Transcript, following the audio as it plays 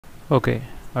Okay,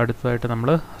 അടുത്തതായിട്ട് നമ്മൾ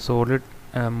solid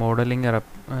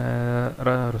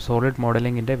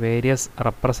മോഡലിങ്ങിൻ്റെ various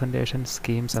representation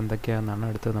schemes എന്തൊക്കെയാണെന്നാണ്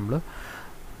അടുത്ത് നമ്മൾ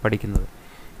പഠിക്കുന്നത്.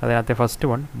 അതിനകത്തെ ഫസ്റ്റ്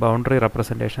വൺ ബൗണ്ടറി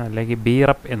റെപ്രസെൻറ്റേഷൻ അല്ലെങ്കിൽ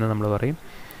BREP എന്ന് നമ്മൾ പറയും.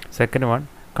 Second one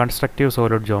constructive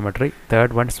solid geometry.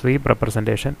 Third one sweep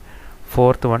representation.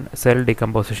 Fourth one cell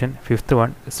decomposition. Fifth one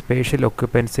spatial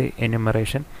occupancy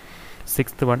enumeration.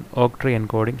 Sixth one ഓക്ട്രി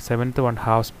encoding. Seventh one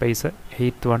half space.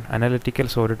 Eighth one analytical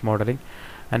solid modelling.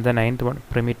 And the ninth one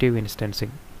primitive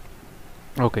ഇൻസ്റ്റൻസിങ്.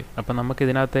 Okay, അപ്പോൾ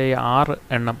നമുക്കിതിനകത്ത് 6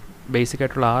 എണ്ണം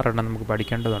ബേസിക്കായിട്ടുള്ള 6 എണ്ണം നമുക്ക്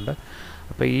പഠിക്കേണ്ടതുണ്ട്.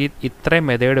 അപ്പോൾ ഇത്രയും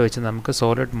method വെച്ച് നമുക്ക്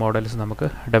solid models നമുക്ക്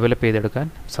ഡെവലപ്പ് ചെയ്തെടുക്കാൻ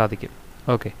സാധിക്കും.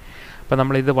 ഓക്കെ, അപ്പോൾ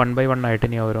നമ്മളിത് 1 by 1 ആയിട്ട്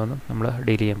ഇനി ഓരോന്നും നമ്മൾ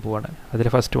ഡീൽ ചെയ്യാൻ പോവുകയാണ്. അതിൽ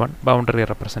first one boundary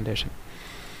representation.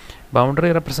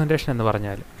 Boundary representation എന്ന്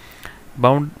പറഞ്ഞാൽ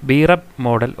BREP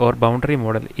model or boundary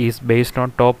model is based on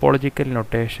topological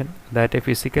notation that a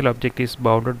physical object is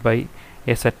bounded by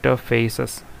a set of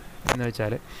faces. എന്ന്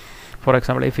വെച്ചാൽ ഫോർ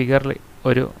എക്സാമ്പിൾ ഈ ഫിഗറിൽ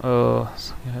ഒരു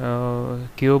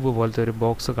ക്യൂബ് പോലത്തെ ഒരു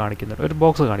ബോക്സ്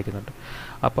കാണിക്കുന്നുണ്ട്.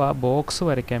 അപ്പോൾ ആ ബോക്സ്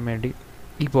വരയ്ക്കാൻ വേണ്ടി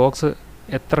ഈ ബോക്സ്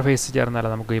എത്ര ഫേസ്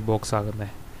ചേർന്നാലാണ് നമുക്ക് ഈ ബോക്സ്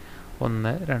ആകുന്നത്?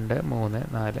 1 2 3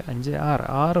 4 5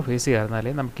 6 ഫേസ്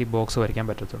ചേർന്നാലേ നമുക്ക് ഈ ബോക്സ് വരയ്ക്കാൻ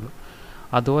പറ്റത്തുള്ളൂ.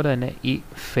 അതുപോലെ തന്നെ ഈ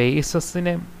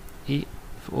ഫേസസിനെ ഈ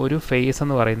ഒരു ഫേസ്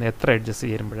എന്ന് പറയുന്നത് എത്ര എഡ്ജസ്റ്റ്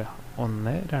ചേരുമ്പോഴാണ്?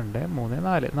 1 2 3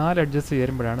 4 എഡ്ജസ്റ്റ്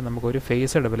ചേരുമ്പോഴാണ് നമുക്കൊരു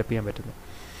ഫേസ് ഡെവലപ്പ് ചെയ്യാൻ പറ്റുന്നത്.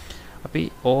 അപ്പോൾ ഈ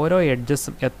ഓരോ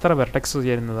എഡ്ജസും എത്ര വെർട്ടെക്സ്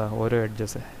ചേരുന്നതാണ്? ഓരോ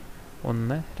എഡ്ജസ്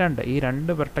 1 2 ഈ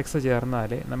 2 വെർട്ടെക്സ്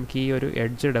ചേർന്നാലേ നമുക്ക് ഈ ഒരു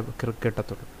എഡ്ജ്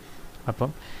കിട്ടത്തുള്ളൂ.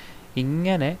 അപ്പം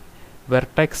ഇങ്ങനെ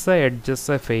വെർട്ടെക്സ്,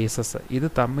 എഡ്ജസ്, ഫേസസ് ഇത്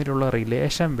തമ്മിലുള്ള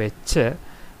റിലേഷൻ വെച്ച്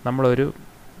നമ്മളൊരു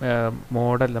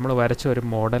നമ്മൾ വരച്ച ഒരു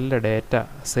മോഡലിൻ്റെ ഡേറ്റ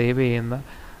സേവ് ചെയ്യുന്ന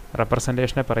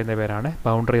റെപ്രസെൻറ്റേഷനെ പറയുന്ന പേരാണ്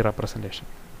ബൗണ്ടറി റെപ്രസെൻറ്റേഷൻ.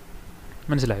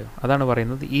 മനസ്സിലായോ? അതാണ്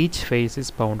പറയുന്നത് each face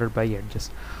is bounded by edges.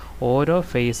 ഓരോ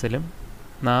ഫേസിലും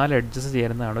 4 എഡ്ജസ്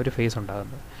ചേരുന്നതാണ് ഒരു ഫേസ്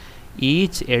ഉണ്ടാകുന്നത്.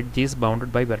 Each edge is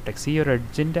bounded by vertex. ഈ ഒരു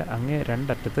എഡ്ജിൻ്റെ അങ്ങേ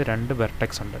രണ്ടറ്റത്ത് 2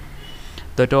 വെർട്ടെക്സ് ഉണ്ട്.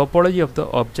 The topology of the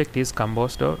object is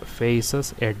composed of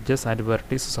faces, edges and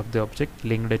vertices of the object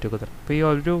linked together. അപ്പോൾ ഈ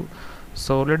ഒരു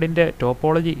സോളിഡിൻ്റെ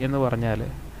ടോപ്പോളജി എന്ന് പറഞ്ഞാൽ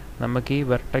നമുക്ക് ഈ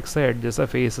വെർട്ടെക്സ്, എഡ്ജസ്,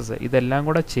 ഫേസസ് ഇതെല്ലാം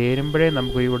കൂടെ ചേരുമ്പോഴേ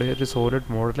നമുക്ക് ഇവിടെ ഒരു സോളിഡ്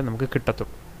മോഡൽ നമുക്ക്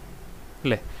കിട്ടത്തുള്ളൂ,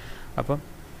 അല്ലേ? അപ്പം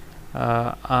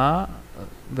ആ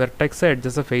വെർട്ടെക്സ്,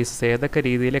 എഡ്ജസ്, ഫേസസ് ഏതൊക്കെ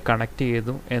രീതിയിൽ കണക്ട്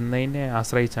ചെയ്തു എന്നതിനെ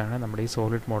ആശ്രയിച്ചാണ് നമ്മുടെ ഈ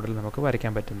സോളിഡ് മോഡൽ നമുക്ക്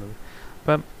വരയ്ക്കാൻ പറ്റുന്നത്.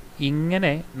 അപ്പം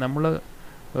ഇങ്ങനെ നമ്മൾ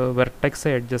വെർട്ടെക്സ്,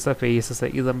 എഡ്ജസ്, ഫേസസ്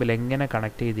ഇത് തമ്മിൽ എങ്ങനെ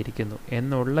കണക്ട് ചെയ്തിരിക്കുന്നു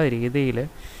എന്നുള്ള രീതിയിൽ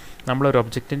നമ്മളൊരു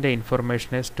ഒബ്ജക്റ്റിൻ്റെ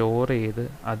ഇൻഫർമേഷനെ സ്റ്റോർ ചെയ്ത്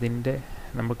അതിൻ്റെ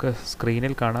നമുക്ക്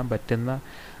സ്ക്രീനിൽ കാണാൻ പറ്റുന്ന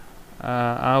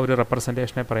ആ ഒരു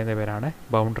റെപ്രസെൻറ്റേഷനെ പറയുന്ന പേരാണ്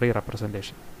ബൗണ്ടറി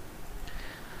റെപ്രസെൻറ്റേഷൻ.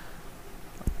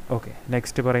 ഓക്കെ,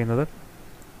 നെക്സ്റ്റ് പറയുന്നത്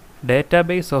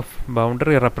database of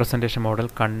boundary representation model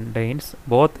contains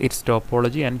both it's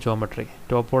topology and geometry.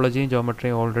 ടോപ്പോളജിയും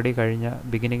ജോമെട്രിയും already കഴിഞ്ഞ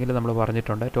ബിഗിനിങ്ങിൽ നമ്മൾ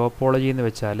പറഞ്ഞിട്ടുണ്ട്. ടോപ്പോളജി എന്ന്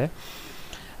വെച്ചാൽ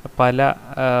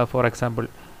ഫോർ എക്സാമ്പിൾ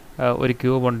ഒരു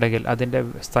ക്യൂബ് ഉണ്ടെങ്കിൽ അതിൻ്റെ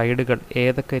സൈഡുകൾ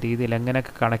ഏതൊക്കെ രീതിയിൽ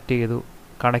എങ്ങനെയൊക്കെ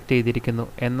കണക്ട് ചെയ്തിരിക്കുന്നു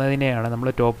എന്നതിനെയാണ് നമ്മൾ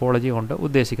ടോപ്പോളജി കൊണ്ട്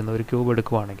ഉദ്ദേശിക്കുന്നത് ഒരു ക്യൂബ്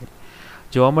എടുക്കുകയാണെങ്കിൽ.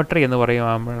 ജോമെട്രി എന്ന്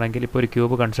പറയുകയാണെങ്കിൽ ഇപ്പോൾ ഒരു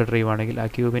ക്യൂബ് കൺസിഡർ ചെയ്യുകയാണെങ്കിൽ ആ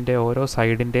ക്യൂബിൻ്റെ ഓരോ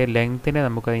സൈഡിൻ്റെ ലെങ്ത്തിനെ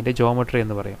നമുക്ക് അതിൻ്റെ ജോമെട്രി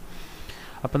എന്ന് പറയാം.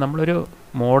 അപ്പോൾ നമ്മളൊരു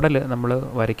മോഡൽ നമ്മൾ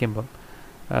വരയ്ക്കുമ്പം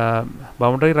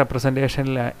ബൗണ്ടറി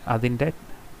റെപ്രസെൻറ്റേഷനിൽ അതിൻ്റെ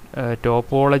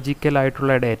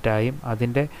ടോപ്പോളജിക്കലായിട്ടുള്ള ഡേറ്റായും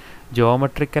അതിൻ്റെ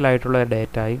ജോമെട്രിക്കലായിട്ടുള്ള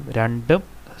ഡേറ്റായും രണ്ടും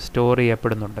സ്റ്റോർ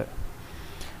ചെയ്യപ്പെടുന്നുണ്ട്.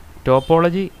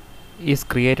 Topology is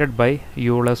created by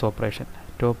Euler's operation.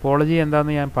 Topology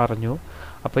എന്താണെന്ന് ഞാൻ പറഞ്ഞു.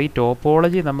 അപ്പോൾ ഈ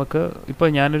ടോപ്പോളജി നമുക്ക് ഇപ്പോൾ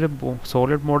ഞാനൊരു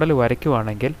സോളിഡ് മോഡൽ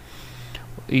വരയ്ക്കുവാണെങ്കിൽ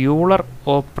യൂളർ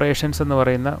ഓപ്പറേഷൻസ് എന്ന്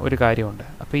പറയുന്ന ഒരു കാര്യമുണ്ട്.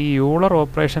 അപ്പോൾ ഈ യൂളർ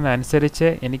ഓപ്പറേഷൻ അനുസരിച്ച്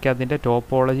എനിക്കതിൻ്റെ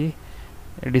ടോപ്പോളജി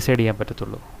ഡിസൈഡ് ചെയ്യാൻ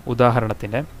പറ്റത്തുള്ളൂ.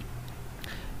 ഉദാഹരണത്തിന്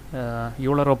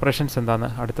യൂളർ ഓപ്പറേഷൻസ് എന്താണെന്ന്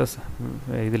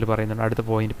അടുത്ത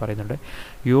പോയിന്റ് പറയുന്നുണ്ട്.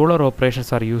 Euler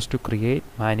operations are use to create,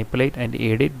 manipulate and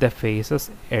edit the faces,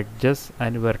 edges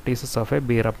and vertices of A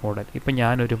BREP model. ഇപ്പം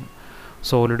ഞാനൊരു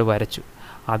സോളിഡ് വരച്ചു,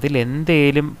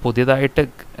 അതിലെന്തേലും പുതിയതായിട്ട്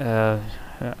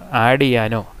ആഡ്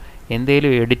ചെയ്യാനോ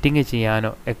എന്തേലും എഡിറ്റിങ്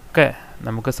ചെയ്യാനോ ഒക്കെ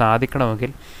നമുക്ക്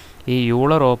സാധിക്കണമെങ്കിൽ ഈ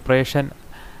യൂളർ ഓപ്പറേഷൻ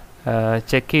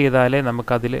ചെക്ക് ചെയ്താലേ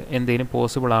നമുക്കതിൽ എന്തെങ്കിലും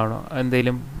പോസിബിൾ ആണോ,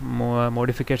 എന്തെങ്കിലും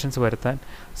മോഡിഫിക്കേഷൻസ് വരുത്താൻ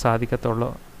സാധിക്കത്തുള്ളൂ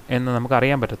എന്ന്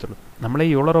നമുക്കറിയാൻ പറ്റത്തുള്ളൂ. നമ്മൾ ഈ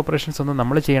യൂളർ ഓപ്പറേഷൻസ് ഒന്നും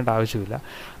നമ്മൾ ചെയ്യേണ്ട ആവശ്യമില്ല.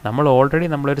 ഓൾറെഡി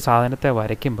നമ്മളൊരു സാധനത്തെ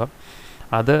വരയ്ക്കുമ്പം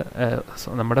അത്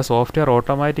നമ്മുടെ സോഫ്റ്റ്വെയർ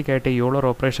ഓട്ടോമാറ്റിക്കായിട്ട് യൂളർ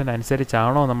ഓപ്പറേഷൻ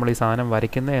അനുസരിച്ചാണോ നമ്മൾ ഈ സാധനം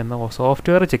വരയ്ക്കുന്നത് എന്ന്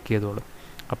സോഫ്റ്റ്വെയർ ചെക്ക് ചെയ്തോളും.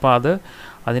 അപ്പോൾ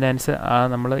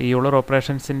നമ്മൾ ഈ യൂളർ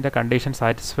ഓപ്പറേഷൻസിൻ്റെ കണ്ടീഷൻ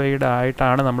സാറ്റിസ്ഫൈഡ്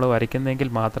ആയിട്ടാണ് നമ്മൾ വരയ്ക്കുന്നതെങ്കിൽ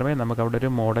മാത്രമേ നമുക്ക് അവിടെ ഒരു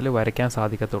മോഡൽ വരയ്ക്കാൻ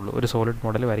സാധിക്കത്തുള്ളൂ, ഒരു സോളിഡ്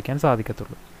മോഡൽ വരയ്ക്കാൻ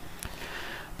സാധിക്കത്തുള്ളൂ.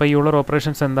 അപ്പോൾ യൂളർ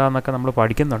ഓപ്പറേഷൻസ് എന്താണെന്നൊക്കെ നമ്മൾ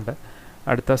പഠിക്കുന്നുണ്ട്,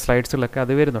 അടുത്ത സ്ലൈഡ്സിലൊക്കെ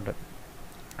അത് വരുന്നുണ്ട്.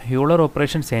 Euler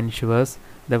operations ensures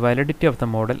the validity of the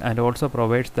model and also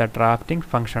provides the drafting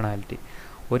functionality.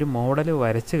 ഒരു മോഡൽ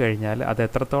വരച്ചു കഴിഞ്ഞാൽ അത്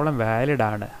എത്രത്തോളം വാലിഡ്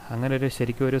ആണ്, അങ്ങനെ ഒരു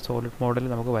ശരിക്കും ഒരു സോളിഡ് മോഡൽ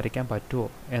നമുക്ക് വരയ്ക്കാൻ പറ്റുമോ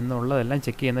എന്നുള്ളതെല്ലാം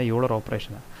ചെക്ക് ചെയ്യുന്ന യൂളർ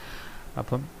ഓപ്പറേഷനാണ്.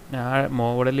 അപ്പം ആ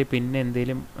മോഡലിൽ പിന്നെ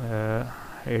എന്തെങ്കിലും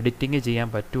എഡിറ്റിങ് ചെയ്യാൻ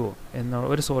പറ്റുമോ എന്നുള്ള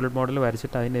ഒരു സോളിഡ് മോഡൽ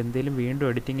വരച്ചിട്ട് അതിന് എന്തെങ്കിലും വീണ്ടും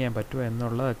എഡിറ്റിംഗ് ചെയ്യാൻ പറ്റുമോ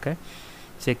എന്നുള്ളതൊക്കെ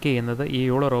ചെക്ക് ചെയ്യുന്നത് ഈ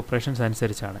യൂളർ ഓപ്പറേഷൻസ്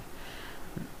അനുസരിച്ചാണ്.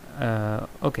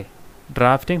 Okay,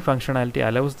 drafting functionality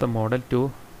allows the model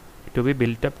to B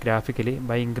built up graphically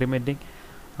by ഇൻക്രിമെൻറ്റിംഗ്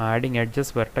adding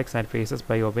edges vertex and phases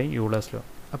by obeying Euler's law.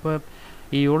 അപ്പോൾ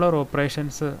ഈ യൂളർ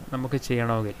ഓപ്പറേഷൻസ് നമുക്ക്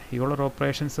ചെയ്യണമെങ്കിൽ യൂളർ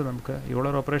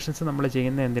ഓപ്പറേഷൻസ് നമ്മൾ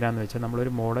ചെയ്യുന്നത് എന്തിനാണെന്ന് വെച്ചാൽ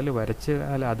നമ്മളൊരു മോഡൽ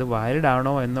വരച്ചാൽ അത് വാലിഡ്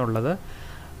ആണോ എന്നുള്ളത്,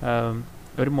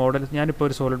 ഒരു മോഡൽ ഞാനിപ്പോൾ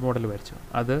ഒരു സോളിഡ് മോഡൽ വരച്ചു,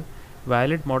 അത്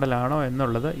വാലിഡ് മോഡലാണോ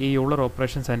എന്നുള്ളത് ഈ യൂളർ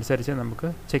ഓപ്പറേഷൻസ് അനുസരിച്ച് നമുക്ക്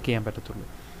ചെക്ക് ചെയ്യാൻ പറ്റത്തുള്ളൂ.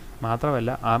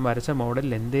 മാത്രമല്ല ആ വരച്ച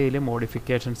മോഡലിൽ എന്തെങ്കിലും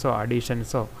മോഡിഫിക്കേഷൻസോ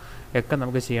അഡീഷൻസോ ഒക്കെ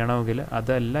നമുക്ക് ചെയ്യണമെങ്കിൽ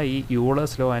അതെല്ലാം ഈ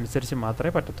യൂളേഴ്സ് ലോ അനുസരിച്ച്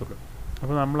മാത്രമേ പറ്റത്തുള്ളൂ.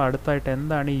 അപ്പോൾ നമ്മൾ അടുത്തായിട്ട്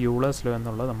എന്താണ് ഈ യൂളേഴ്സ് ലോ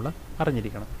എന്നുള്ളത് നമ്മൾ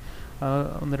അറിഞ്ഞിരിക്കണം.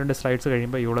 1-2 സ്ലൈഡ്സ്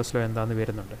കഴിയുമ്പോൾ യൂളേഴ്സ് ലോ എന്താണെന്ന്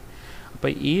വരുന്നുണ്ട്. അപ്പോൾ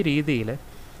ഈ രീതിയിൽ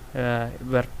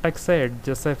വെർട്ടെക്സ്,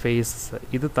 എഡ്ജസ്, ഫേസസ്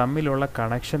ഇത് തമ്മിലുള്ള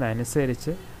കണക്ഷൻ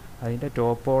അനുസരിച്ച് അതിൻ്റെ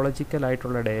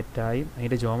ടോപ്പോളജിക്കലായിട്ടുള്ള ഡേറ്റായും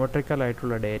അതിൻ്റെ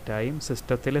ജോമെട്രിക്കലായിട്ടുള്ള ഡേറ്റായും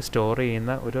സിസ്റ്റത്തിൽ സ്റ്റോർ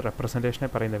ചെയ്യുന്ന ഒരു റെപ്രസെൻറ്റേഷനെ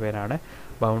പറയുന്ന പേരാണ്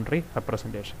ബൗണ്ടറി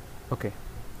റെപ്രസെൻറ്റേഷൻ. ഓക്കെ,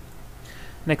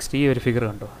 നെക്സ്റ്റ് ഈ ഒരു ഫിഗർ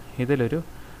കണ്ടോ, ഇതിലൊരു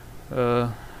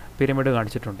പിരമിഡ്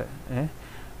കാണിച്ചിട്ടുണ്ട്.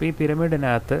 അപ്പോൾ ഈ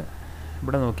പിരമിഡിനകത്ത്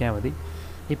ഇവിടെ നോക്കിയാൽ മതി,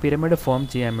 ഈ പിരമിഡ് ഫോം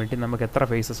ചെയ്യാൻ വേണ്ടി നമുക്ക് എത്ര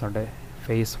ഫേസസ് ഉണ്ട്?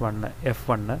 ഫേസ് 1,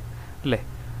 F1 അല്ലേ,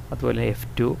 അതുപോലെ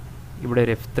F2, ഇവിടെ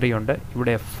ഒരു F3 ഉണ്ട്,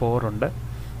 ഇവിടെ F4 ഉണ്ട്,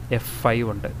 F5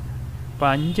 ഉണ്ട്. അപ്പോൾ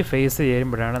 5 ഫേസ്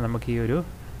ചേരുമ്പോഴാണ് നമുക്ക് ഈ ഒരു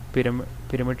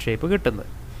പിരമിഡ് ഷേപ്പ് കിട്ടുന്നത്.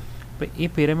 അപ്പോൾ ഈ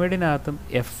പിരമിഡിനകത്തും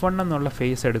F1 എന്നുള്ള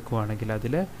ഫേസ് എടുക്കുകയാണെങ്കിൽ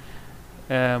അതിൽ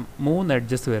 3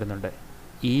 എഡ്ജസ് വരുന്നുണ്ട്.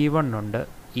 E1 ഉണ്ട്,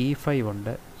 E5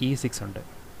 ഉണ്ട്, E6 ഉണ്ട്.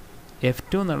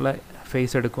 F2 എന്നുള്ള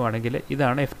ഫേസ് എടുക്കുകയാണെങ്കിൽ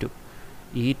ഇതാണ് F2.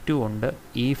 E2 ഉണ്ട്,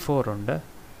 E4 ഉണ്ട്,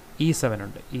 E7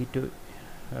 ഉണ്ട്.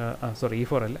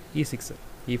 E4 അല്ല, E6.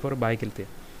 E4 ബാക്കിലത്തെ.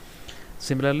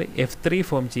 Similarly F3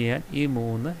 form ചെയ്യാൻ ഈ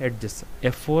 3 എഡ്ജസ്,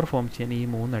 F4 ഫോം ചെയ്യാൻ ഈ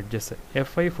 3 എഡ്ജസ്,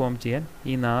 F5 ഫോം ചെയ്യാൻ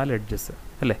ഈ 4 എഡ്ജസ്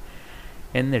അല്ലേ.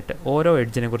 എന്നിട്ട് ഓരോ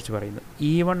എഡ്ജിനെ കുറിച്ച് പറയുന്നു.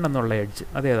 E1 എന്നുള്ള എഡ്ജ്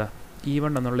അതേതാ?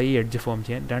 E1 എന്നുള്ള ഈ എഡ്ജ് ഫോം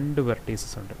ചെയ്യാൻ 2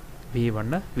 വെർട്ടീസസ് ഉണ്ട്,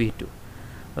 V1, V2.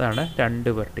 അതാണ്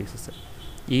 2 വെർട്ടീസസ്.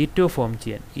 E2 ഫോം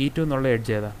ചെയ്യാൻ, E2 എന്നുള്ള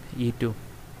എഡ്ജ് ഏതാ? E2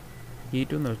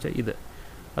 എന്ന് വെച്ചാൽ ഇത്,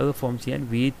 അത് ഫോം ചെയ്യാൻ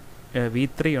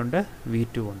V3 ഉണ്ട്,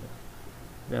 V2 ഉണ്ട്.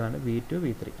 അതാണ് V2,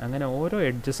 V3. അങ്ങനെ ഓരോ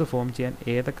എഡ്ജസ് ഫോം ചെയ്യാൻ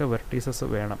ഏതൊക്കെ വെർട്ടീസസ്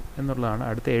വേണം എന്നുള്ളതാണ്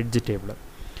അടുത്ത എഡ്ജ് ടേബിൾ.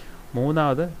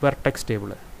 മൂന്നാമത് വെർട്ടെക്സ്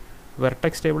ടേബിൾ.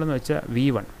 വെർട്ടെക്സ് ടേബിൾ എന്ന് വെച്ചാൽ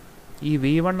V1. ഈ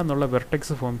V1 എന്നുള്ള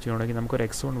വെർട്ടെക്സ് ഫോം ചെയ്യണമെങ്കിൽ നമുക്കൊരു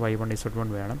X1, Y1,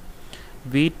 Z1 വേണം.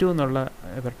 V2 എന്നുള്ള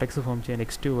വെർട്ടെക്സ് ഫോം ചെയ്യാൻ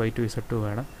X2, Y2, Z2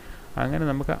 വേണം. അങ്ങനെ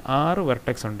നമുക്ക് 6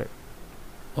 വെർട്ടെക്സ് ഉണ്ട്.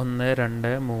 1,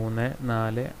 2, 3,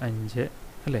 4, 5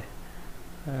 അല്ലേ.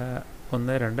 1,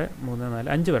 2, 3, 4,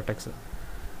 5 വെർട്ടെക്സ്.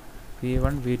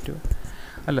 V1, V2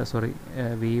 അല്ല സോറി,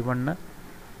 V1,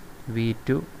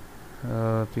 V2,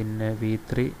 പിന്നെ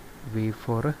V3,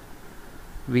 V4,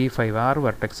 V5, 6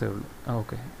 വെർട്ടെക്സേ ഉള്ളൂ.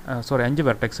 ഓക്കെ, സോറി 5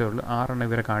 വെർട്ടെക്സേ ഉള്ളൂ. 6 എണ്ണം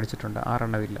ഇവരെ കാണിച്ചിട്ടുണ്ട്, 6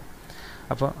 എണ്ണം ഇല്ല.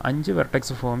 അപ്പോൾ 5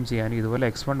 വെർട്ടെക്സ് ഫോം ചെയ്യാൻ ഇതുപോലെ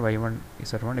X1, Y1,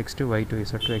 Z1, X2, Y2,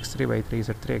 Z2, X3, Y3,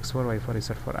 Z3, X4, Y4,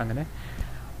 Z4 അങ്ങനെ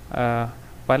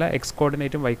പല എക്സ്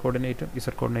കോർഡിനേറ്റും വൈ കോർഡിനേറ്റും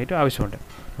ഇസഡ് കോർഡിനേറ്റും ആവശ്യമുണ്ട്.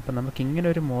 അപ്പോൾ നമുക്കിങ്ങനെ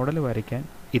ഒരു മോഡൽ വരയ്ക്കാൻ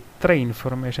ഇത്ര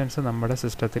ഇൻഫർമേഷൻസ് നമ്മുടെ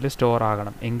സിസ്റ്റത്തിൽ സ്റ്റോർ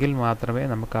ആകണം, എങ്കിൽ മാത്രമേ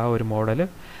നമുക്ക് ആ ഒരു മോഡൽ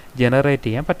ജനറേറ്റ്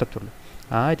ചെയ്യാൻ പറ്റത്തുള്ളൂ.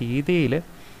 ആ രീതിയിൽ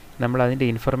നമ്മൾ അതിൻ്റെ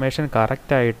ഇൻഫർമേഷൻ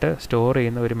കറക്റ്റായിട്ട് സ്റ്റോർ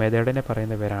ചെയ്യുന്ന ഒരു മെത്തേഡിനെ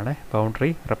പറയുന്ന പേരാണ്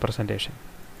ബൗണ്ടറി റെപ്രസെൻറ്റേഷൻ.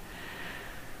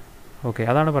 ഓക്കെ,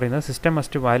 അതാണ് പറയുന്നത് system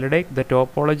must validate the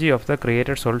topology of the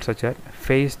created sold such as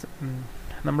face.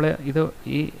 നമ്മൾ ഇത്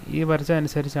ഈ വരച്ച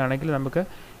അനുസരിച്ചാണെങ്കിൽ നമുക്ക്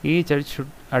each edge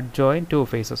should adjoin 2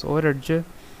 faces.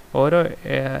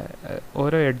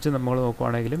 ഓരോ എഡ്ജ് നമ്മൾ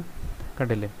നോക്കുവാണെങ്കിലും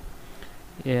കണ്ടില്ലേ,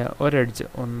 ഒരു എഡ്ജ്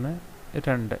 1,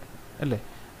 2 അല്ലേ.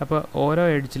 അപ്പോൾ ഓരോ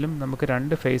എഡ്ജിലും നമുക്ക്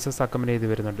 2 ഫേസസ് അക്കമ്പനി ചെയ്ത്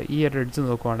വരുന്നുണ്ട്. ഈ ഒരു എഡ്ജ്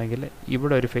നോക്കുവാണെങ്കിൽ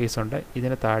ഇവിടെ ഒരു ഫേസ് ഉണ്ട്,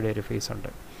 ഇതിന് താഴെ ഒരു ഫേസ് ഉണ്ട്.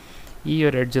 ഈ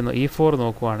ഒരു എഡ്ജ് E4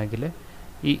 നോക്കുവാണെങ്കിൽ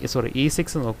E6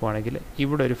 നോക്കുവാണെങ്കിൽ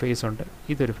ഇവിടെ ഒരു ഫേസ് ഉണ്ട്,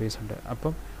 ഇതൊരു ഫേസ് ഉണ്ട്.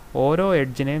 അപ്പം ഓരോ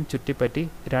എഡ്ജിനെയും ചുറ്റിപ്പറ്റി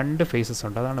 2 ഫേസസ്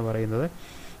ഉണ്ട്. അതാണ് പറയുന്നത്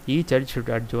each edge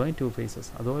should adjoin 2 faces.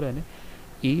 അതുപോലെ തന്നെ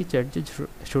each edge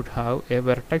should have A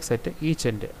vertex at each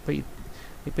end.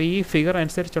 ഇപ്പോൾ ഈ ഫിഗർ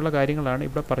അനുസരിച്ചുള്ള കാര്യങ്ങളാണ്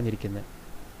ഇവിടെ പറഞ്ഞിരിക്കുന്നത്.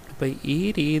 അപ്പോൾ ഈ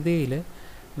രീതിയിൽ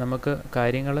നമുക്ക്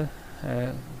കാര്യങ്ങൾ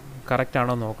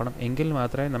കറക്റ്റാണോ നോക്കണം, എങ്കിൽ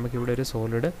മാത്രമേ നമുക്കിവിടെ ഒരു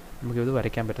സോളിഡ് നമുക്കിത്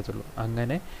വരയ്ക്കാൻ പറ്റത്തുള്ളൂ.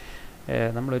 അങ്ങനെ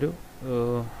നമ്മളൊരു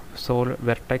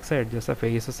വെർട്ടെക്സ്, എഡ്ജസ്,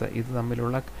 ഫേസസ് ഇത്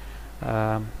തമ്മിലുള്ള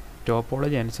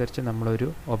ടോപ്പോളജി അനുസരിച്ച് നമ്മളൊരു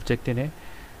ഒബ്ജക്റ്റിനെ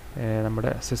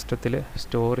നമ്മുടെ സിസ്റ്റത്തിൽ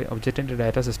ഒബ്ജക്റ്റിൻ്റെ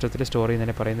ഡാറ്റ സിസ്റ്റത്തിൽ സ്റ്റോർ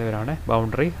ചെയ്യുന്നതിനെ പറയുന്നവരാണ്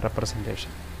ബൗണ്ടറി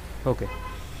റെപ്രസെൻറ്റേഷൻ. ഓക്കെ,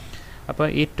 അപ്പോൾ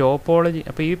ഈ ടോപ്പോളജി,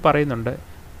 അപ്പോൾ ഈ പറയുന്നുണ്ട്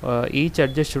each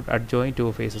edge should adjoin 2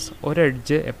 faces. ഒരു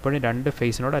എഡ്ജ് എപ്പോഴും 2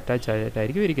 ഫേസിനോട് അറ്റാച്ച്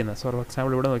ആയിട്ടായിരിക്കും ഇരിക്കുന്നത്. ഫോർ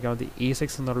എക്സാമ്പിൾ ഇവിടെ നോക്കിയാൽ മതി,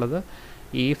 E6 എന്നുള്ളത്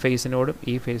ഈ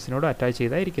ഫേസിനോടും അറ്റാച്ച്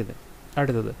ചെയ്തായിരിക്കുന്നത്.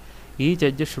 അടുത്തത് each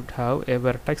edge should have A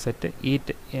vertex at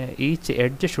each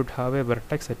edge should have A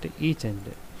vertex at each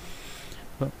end.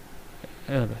 അപ്പം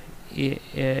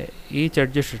ഈച്ച്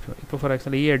എഡ്ജ് ഷുഡ്, ഇപ്പോൾ ഫോർ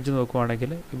എക്സാമ്പിൾ ഈ എഡ്ജ്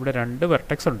നോക്കുവാണെങ്കിൽ ഇവിടെ 2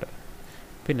 വെർട്ടെക്സ് ഉണ്ട്.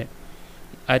 പിന്നെ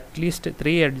at least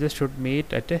 3 edges should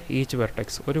meet at each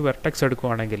vertex. ഒരു vertex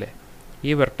എടുക്കുവാണെങ്കിൽ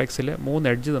ഈ വെർട്ടെക്സിൽ 3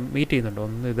 എഡ്ജ് മീറ്റ് ചെയ്യുന്നുണ്ട്.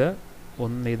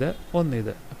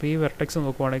 ഒന്നിത്. അപ്പോൾ ഈ വെർട്ടെക്സ്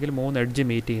നോക്കുവാണെങ്കിൽ 3 എഡ്ജ്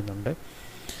മീറ്റ് ചെയ്യുന്നുണ്ട്.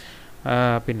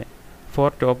 പിന്നെ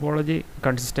four topology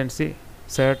consistency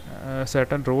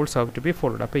certain rules have to be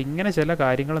followed. അപ്പോൾ ഇങ്ങനെ ചില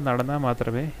കാര്യങ്ങൾ നടന്നാൽ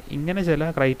മാത്രമേ, ഇങ്ങനെ ചില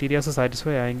ക്രൈറ്റീരിയാസ്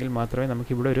സാറ്റിസ്ഫൈ ആയെങ്കിൽ മാത്രമേ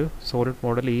നമുക്കിവിടെ ഒരു സോളിഡ്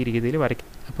മോഡൽ ഈ രീതിയിൽ വരയ്ക്കാം.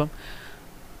 അപ്പം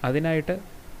അതിനായിട്ട്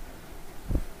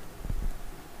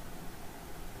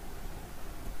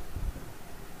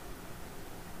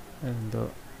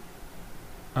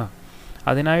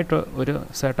അതിനായിട്ട് ഒരു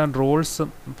സർട്ടൺ റൂൾസും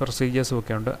പ്രൊസീജിയേഴ്സും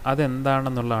ഒക്കെ ഉണ്ട്.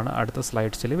 അതെന്താണെന്നുള്ളതാണ് അടുത്ത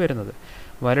സ്ലൈഡ്സിൽ വരുന്നത്.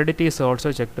 Validity is also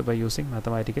checked by using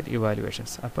mathematical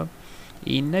evaluations. അപ്പം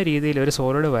ഇന്ന രീതിയിൽ ഒരു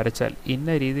സോളിഡ് വരച്ചാൽ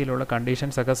ഇന്ന രീതിയിലുള്ള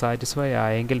കണ്ടീഷൻസ് ഒക്കെ സാറ്റിസ്ഫൈ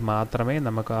ആയെങ്കിൽ മാത്രമേ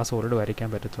നമുക്ക് ആ സോളിഡ് വരയ്ക്കാൻ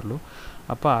പറ്റത്തുള്ളൂ.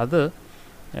 അപ്പോൾ അത്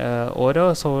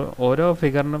ഓരോ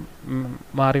ഫിഗറിനും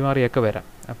മാറിയൊക്കെ വരാം.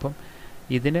 അപ്പം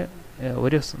ഇതിന്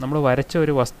നമ്മൾ വരച്ച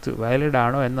ഒരു വസ്തു വാലിഡ്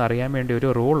ആണോ എന്ന് അറിയാൻ വേണ്ടി ഒരു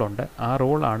റൂളുണ്ട്. ആ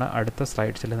റൂളാണ് അടുത്ത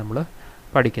സ്ലൈഡ്സിൽ നമ്മൾ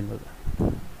പഠിക്കുന്നത്.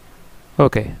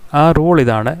 ഓക്കെ, ആ റൂൾ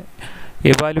ഇതാണ്.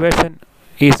 Evaluation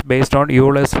is based on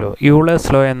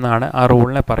Euler's law എന്നാണ് ആ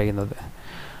റൂളിനെ പറയുന്നത്.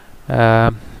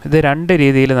 ഇത് 2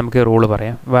 രീതിയിൽ നമുക്ക് റൂൾ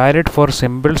പറയാം. Valid four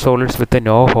simple solids with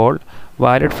no whole,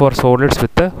 valid four solids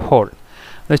with whole.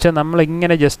 എന്ന് വെച്ചാൽ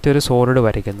നമ്മളിങ്ങനെ ജസ്റ്റ് ഒരു സോളിഡ്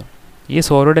വരയ്ക്കുന്നു. ഈ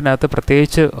സോളിഡിനകത്ത്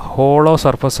പ്രത്യേകിച്ച് ഹോളോ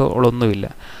സർഫസുകളൊന്നുമില്ല.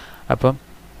 അപ്പം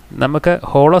നമുക്ക്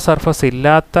ഹോളോ സർഫസ്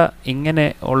ഇല്ലാത്ത ഇങ്ങനെ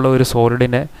ഉള്ള ഒരു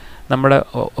സോളിഡിന് നമ്മുടെ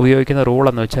ഉപയോഗിക്കുന്ന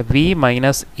റൂളെന്ന് വെച്ചാൽ V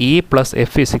minus E plus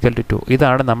F = 2.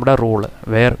 ഇതാണ് നമ്മുടെ rule.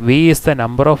 Where V is the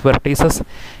number of vertices,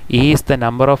 E is the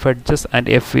number of edges and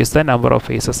F is the number of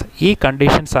faces. ഈ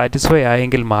കണ്ടീഷൻ സാറ്റിസ്ഫൈ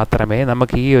ആയെങ്കിൽ മാത്രമേ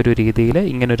നമുക്ക് ഈ ഒരു രീതിയിൽ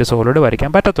ഇങ്ങനൊരു സോളിഡ്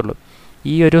വരയ്ക്കാൻ പറ്റത്തുള്ളൂ.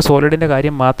 ഈ ഒരു സോളിഡിൻ്റെ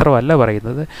കാര്യം മാത്രമല്ല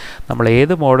പറയുന്നത്, നമ്മൾ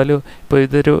ഏത് മോഡലും, ഇപ്പോൾ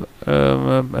ഇതൊരു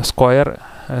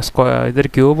ഇതൊരു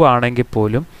ക്യൂബ് ആണെങ്കിൽ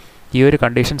പോലും ഈ ഒരു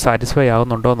കണ്ടീഷൻ സാറ്റിസ്ഫൈ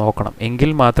ആകുന്നുണ്ടോ നോക്കണം. എങ്കിൽ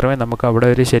മാത്രമേ നമുക്ക്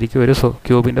അവിടെ ശരിക്കും ഒരു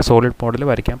ക്യൂബിൻ്റെ സോളിഡ് മോഡൽ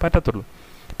വരയ്ക്കാൻ പറ്റത്തുള്ളൂ.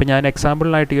 ഇപ്പോൾ ഞാൻ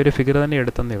എക്സാമ്പിളിനായിട്ട് ഈ ഒരു ഫിഗർ തന്നെ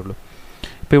എടുത്തതേ ഉള്ളൂ.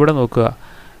 ഇപ്പോൾ ഇവിടെ നോക്കുക,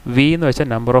 V എന്ന് വെച്ചാൽ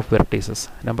നമ്പർ ഓഫ്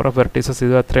വെർട്ടീസസ്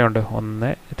ഇത് എത്രയുണ്ട്?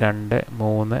 1 2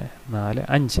 3 4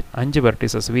 5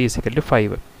 വെർട്ടീസസ്. V =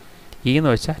 5. E എന്ന്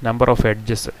വെച്ചാൽ നമ്പർ ഓഫ്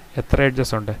എഡ്ജസ്. എത്ര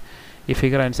എഡ്ജസ് ഉണ്ട്? ഈ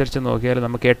ഫിഗർ അനുസരിച്ച് നോക്കിയാൽ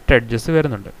നമുക്ക് 8 എഡ്ജസ്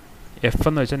വരുന്നുണ്ട്. F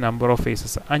എന്ന് വെച്ചാൽ നമ്പർ ഓഫ്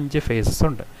ഫേസസ്. 5 ഫേസസ്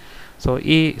ഉണ്ട്. സോ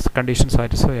ഈ കണ്ടീഷൻ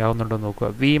സാറ്റിസ്ഫൈ ആവുന്നുണ്ടോ നോക്കുക.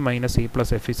 V minus E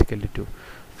plus F = 2.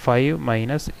 5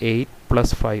 minus 8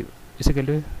 plus 5 =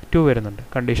 2 വരുന്നുണ്ട്.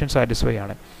 കണ്ടീഷൻ സാറ്റിസ്ഫൈ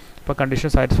ആണ്. അപ്പോൾ കണ്ടീഷൻ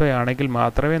സാറ്റിസ്ഫൈ ആണെങ്കിൽ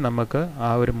മാത്രമേ നമുക്ക് ആ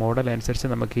ഒരു മോഡൽ അനുസരിച്ച്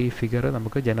നമുക്ക് ഈ ഫിഗർ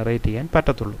നമുക്ക് ജനറേറ്റ് ചെയ്യാൻ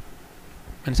പറ്റത്തുള്ളൂ.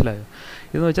 മനസ്സിലായോ?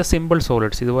 ഇതെന്ന് വെച്ചാൽ സിമ്പിൾ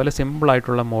സോളിഡ്സ്. ഇതുപോലെ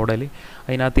സിമ്പിളായിട്ടുള്ള മോഡൽ,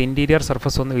 അതിനകത്ത് ഇൻറ്റീരിയർ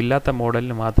സർഫസ് ഒന്നും ഇല്ലാത്ത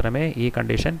മോഡലിന് മാത്രമേ ഈ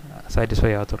കണ്ടീഷൻ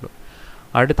സാറ്റിസ്ഫൈ ആകത്തുള്ളൂ.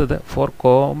 അടുത്തത് ഫോർ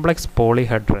കോംപ്ലക്സ്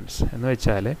പോളിഹെഡ്രൻസ് എന്ന്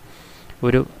വെച്ചാൽ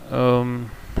ഒരു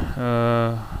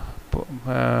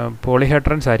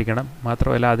പോളിഹെഡ്രൻസ് ആയിരിക്കണം.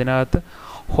 മാത്രമല്ല അതിനകത്ത്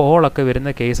ഹോളൊക്കെ വരുന്ന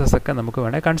കേസസൊക്കെ നമുക്ക്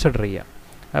വേണേൽ കൺസിഡർ ചെയ്യാം.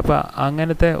 അപ്പോൾ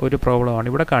അങ്ങനത്തെ ഒരു പ്രോബ്ലമാണ്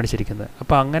ഇവിടെ കാണിച്ചിരിക്കുന്നത്.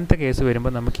 അപ്പോൾ അങ്ങനത്തെ കേസ്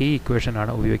വരുമ്പോൾ നമുക്ക് ഈ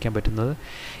ഇക്വേഷനാണ് ഉപയോഗിക്കാൻ പറ്റുന്നത്.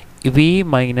 V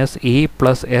minus E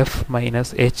plus F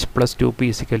minus H plus 2P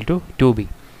 = 2B.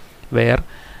 Where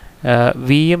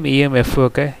വിയും ഇയും എഫും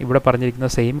ഒക്കെ ഇവിടെ പറഞ്ഞിരിക്കുന്ന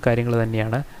സെയിം കാര്യങ്ങൾ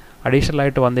തന്നെയാണ്.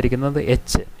 അഡീഷണലായിട്ട് വന്നിരിക്കുന്നത്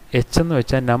H എന്ന്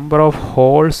വെച്ചാൽ number of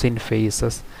holes in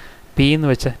faces, P എന്ന്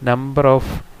വെച്ചാൽ number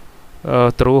of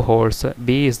through holes, B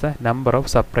is the number of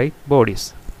separate bodies.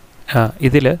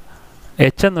 ഇതിൽ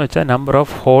H എന്ന് വെച്ചാൽ number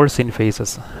of holes in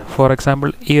faces. For example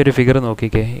ഈ ഒരു ഫിഗർ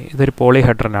നോക്കിക്കേ, ഇതൊരു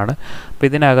പോളിഹെഡ്രനാണ്. അപ്പോൾ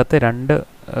ഇതിനകത്ത്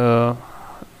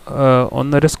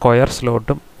ഒന്നൊരു സ്ക്വയർ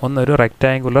സ്ലോട്ടും ഒന്നൊരു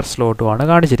റെക്റ്റാങ്കുലർ സ്ലോട്ടുമാണ്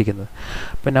കാണിച്ചിരിക്കുന്നത്.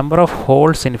 അപ്പോൾ number of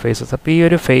holes in faces, അപ്പോൾ ഈ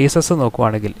ഒരു ഫേസസ്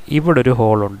നോക്കുവാണെങ്കിൽ ഇവിടെ ഒരു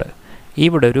ഹോളുണ്ട്,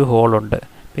 ഇവിടെ ഒരു ഹോളുണ്ട്,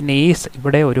 പിന്നെ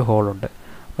ഇവിടെ ഒരു ഹോളുണ്ട്.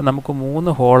 അപ്പോൾ നമുക്ക്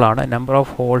 3 ഹോളാണ് number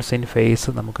of holes in phase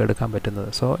നമുക്ക് എടുക്കാൻ പറ്റുന്നത്.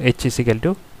 So H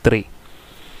 = 3.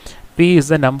 P is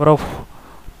the number of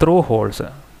through holes.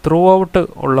 Through out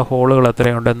ഉള്ള ഹോളുകൾ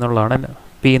എത്രയുണ്ടെന്നുള്ളതാണ്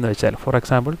P എന്ന് വെച്ചാൽ. ഫോർ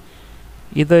എക്സാമ്പിൾ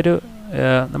ഇതൊരു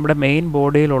നമ്മുടെ മെയിൻ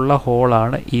ബോഡിയിലുള്ള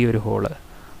ഹോളാണ് ഈ ഒരു ഹോള്,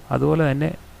 അതുപോലെ തന്നെ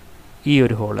ഈ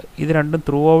ഒരു ഹോള്. ഇത് രണ്ടും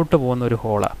ത്രൂ ഔട്ട് പോകുന്ന ഒരു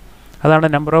ഹോളാണ്. അതാണ്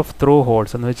നമ്പർ ഓഫ് ത്രൂ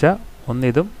ഹോൾസ് എന്ന് വെച്ചാൽ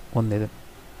ഒന്നിതും.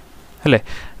 അല്ലേ?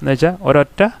 എന്ന് വെച്ചാൽ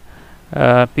ഒരൊറ്റ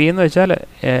പി എന്ന് വെച്ചാൽ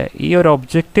ഈ ഒരു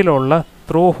ഒബ്ജക്റ്റിലുള്ള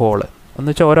ത്രൂ ഹോള് എന്ന്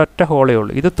വെച്ചാൽ ഒരൊറ്റ ഹോളേ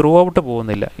ഉള്ളൂ. ഇത് ത്രൂ ഔട്ട്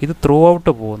പോകുന്നില്ല, ഇത് ത്രൂ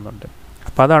ഔട്ട് പോകുന്നുണ്ട്.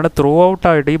 അപ്പോൾ അതാണ് ത്രൂ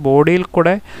ഔട്ടായിട്ട് ഈ ബോഡിയിൽ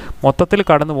കൂടെ മൊത്തത്തിൽ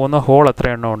കടന്നു പോകുന്ന ഹോൾ എത്ര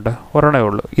എണ്ണം ഉണ്ട്? ഒരെണ്ണേ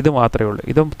ഉള്ളൂ, ഇത് മാത്രമേ ഉള്ളൂ.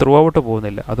 ഇതും ത്രൂ ഔട്ട്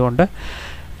പോകുന്നില്ല. അതുകൊണ്ട്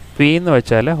പി എന്ന്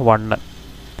വെച്ചാൽ 1.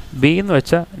 ബി എന്ന്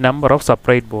വെച്ചാൽ number of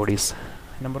separate bodies.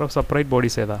 Number of separate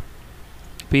bodies ഏതാ?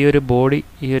 ഇപ്പോൾ ഈ ഒരു ബോഡി,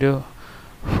 ഈ ഒരു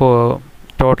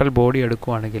ടോട്ടൽ ബോഡി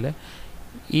എടുക്കുവാണെങ്കിൽ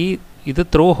ഇത്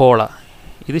ത്രൂ ഹോളാണ്.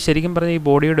 ഇത് ശരിക്കും പറഞ്ഞാൽ ഈ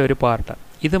ബോഡിയുടെ ഒരു പാർട്ടാണ്.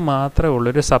 ഇത് മാത്രമേ ഉള്ളൂ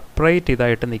ഒരു സെപ്പറേറ്റ്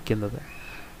ഇതായിട്ട് നിൽക്കുന്നത്.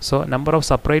 So number of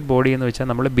separate body എന്ന് വെച്ചാൽ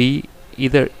നമ്മൾ ബി,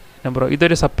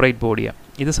 ഇതൊരു സെപ്പറേറ്റ് ബോഡിയാണ്.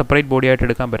 ഇത് സെപ്പറേറ്റ് ബോഡിയായിട്ട്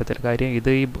എടുക്കാൻ പറ്റത്തില്ല. കാര്യം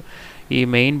ഇത് ഈ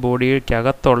മെയിൻ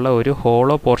ബോഡിക്കകത്തുള്ള ഒരു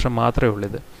ഹോളോ പോർഷൻ മാത്രമേ ഉള്ളൂ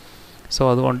ഇത്. സോ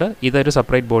അതുകൊണ്ട് ഇതൊരു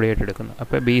സെപ്പറേറ്റ് ബോഡിയായിട്ട് എടുക്കുന്നു.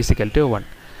 അപ്പോൾ ബി = 1.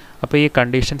 അപ്പോൾ ഈ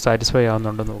കണ്ടീഷൻ സാറ്റിസ്ഫൈ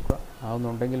ആവുന്നുണ്ടെന്ന് നോക്കുക.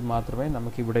 ആവുന്നുണ്ടെങ്കിൽ മാത്രമേ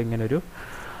നമുക്കിവിടെ ഇങ്ങനൊരു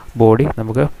ബോഡി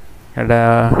നമുക്ക്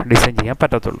ഡിസൈൻ ചെയ്യാൻ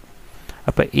പറ്റത്തുള്ളൂ.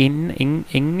 അപ്പോൾ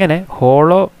ഇങ്ങനെ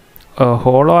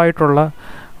ഹോളോ ആയിട്ടുള്ള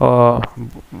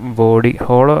ബോഡി,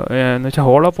 എന്ന് വെച്ചാൽ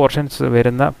ഹോളോ പോർഷൻസ്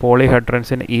വരുന്ന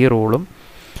പോളിഹെഡ്രൻസിന് ഈ റൂളും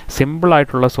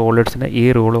സിമ്പിളായിട്ടുള്ള സോളിഡ്സിന് ഈ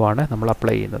റൂളുമാണ് നമ്മൾ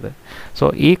അപ്ലൈ ചെയ്യുന്നത്. സോ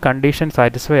ഈ കണ്ടീഷൻ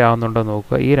സാറ്റിസ്ഫൈ ആവുന്നുണ്ടോ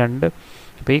നോക്കുക.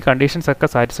 ഇപ്പോൾ ഈ കണ്ടീഷൻസൊക്കെ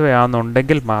സാറ്റിസ്ഫൈ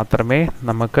ആവുന്നുണ്ടെങ്കിൽ മാത്രമേ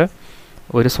നമുക്ക്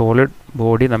ഒരു സോളിഡ്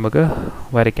ബോഡി നമുക്ക്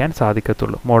വരയ്ക്കാൻ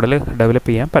സാധിക്കത്തുള്ളൂ, മോഡൽ ഡെവലപ്പ്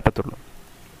ചെയ്യാൻ പറ്റത്തുള്ളൂ.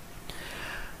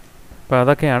 അപ്പോൾ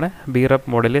അതൊക്കെയാണ് BREP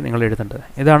മോഡലിൽ നിങ്ങൾ എഴുതേണ്ടത്.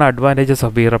 ഇതാണ് advantages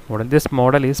of BREP model. This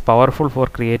model is powerful four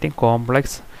creating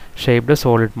complex shaped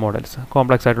solid models.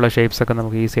 Complex ആയിട്ടുള്ള ഷേപ്സ് ഒക്കെ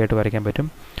നമുക്ക് ഈസി ആയിട്ട് വരയ്ക്കാൻ പറ്റും.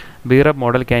 BREP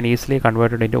model can easily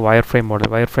converted into wire frame model.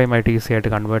 Wire frame ആയിട്ട് ഈസി ആയിട്ട്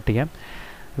കൺവേർട്ട് ചെയ്യാം.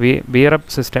 BREP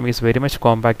system is very much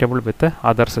compactable with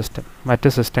other system. മറ്റ്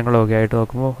സിസ്റ്റങ്ങളൊക്കെ ആയിട്ട്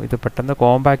നോക്കുമ്പോൾ ഇത് പെട്ടെന്ന്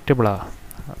കോമ്പാക്റ്റബിളാണ്.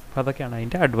 അപ്പോൾ അതൊക്കെയാണ്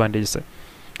അതിൻ്റെ അഡ്വാൻറ്റേജസ്.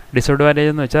 ഡിസഡ്വാൻറ്റേജ്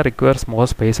എന്ന് വെച്ചാൽ requires more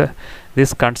space.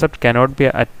 This concept cannot be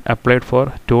applied for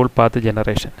tool path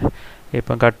generation.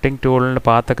 ഇപ്പം കട്ടിംഗ് ടൂളിന്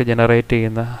പാത്തൊക്കെ ജനറേറ്റ്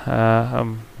ചെയ്യുന്ന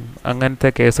അങ്ങനത്തെ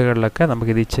കേസുകളിലൊക്കെ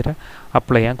നമുക്കിത് ഇച്ചിരി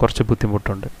അപ്ലൈ ചെയ്യാൻ കുറച്ച്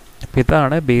ബുദ്ധിമുട്ടുണ്ട്. അപ്പോൾ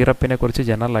ഇതാണ് BREPനെ കുറിച്ച്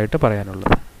ജനറലായിട്ട്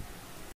പറയാനുള്ളത്.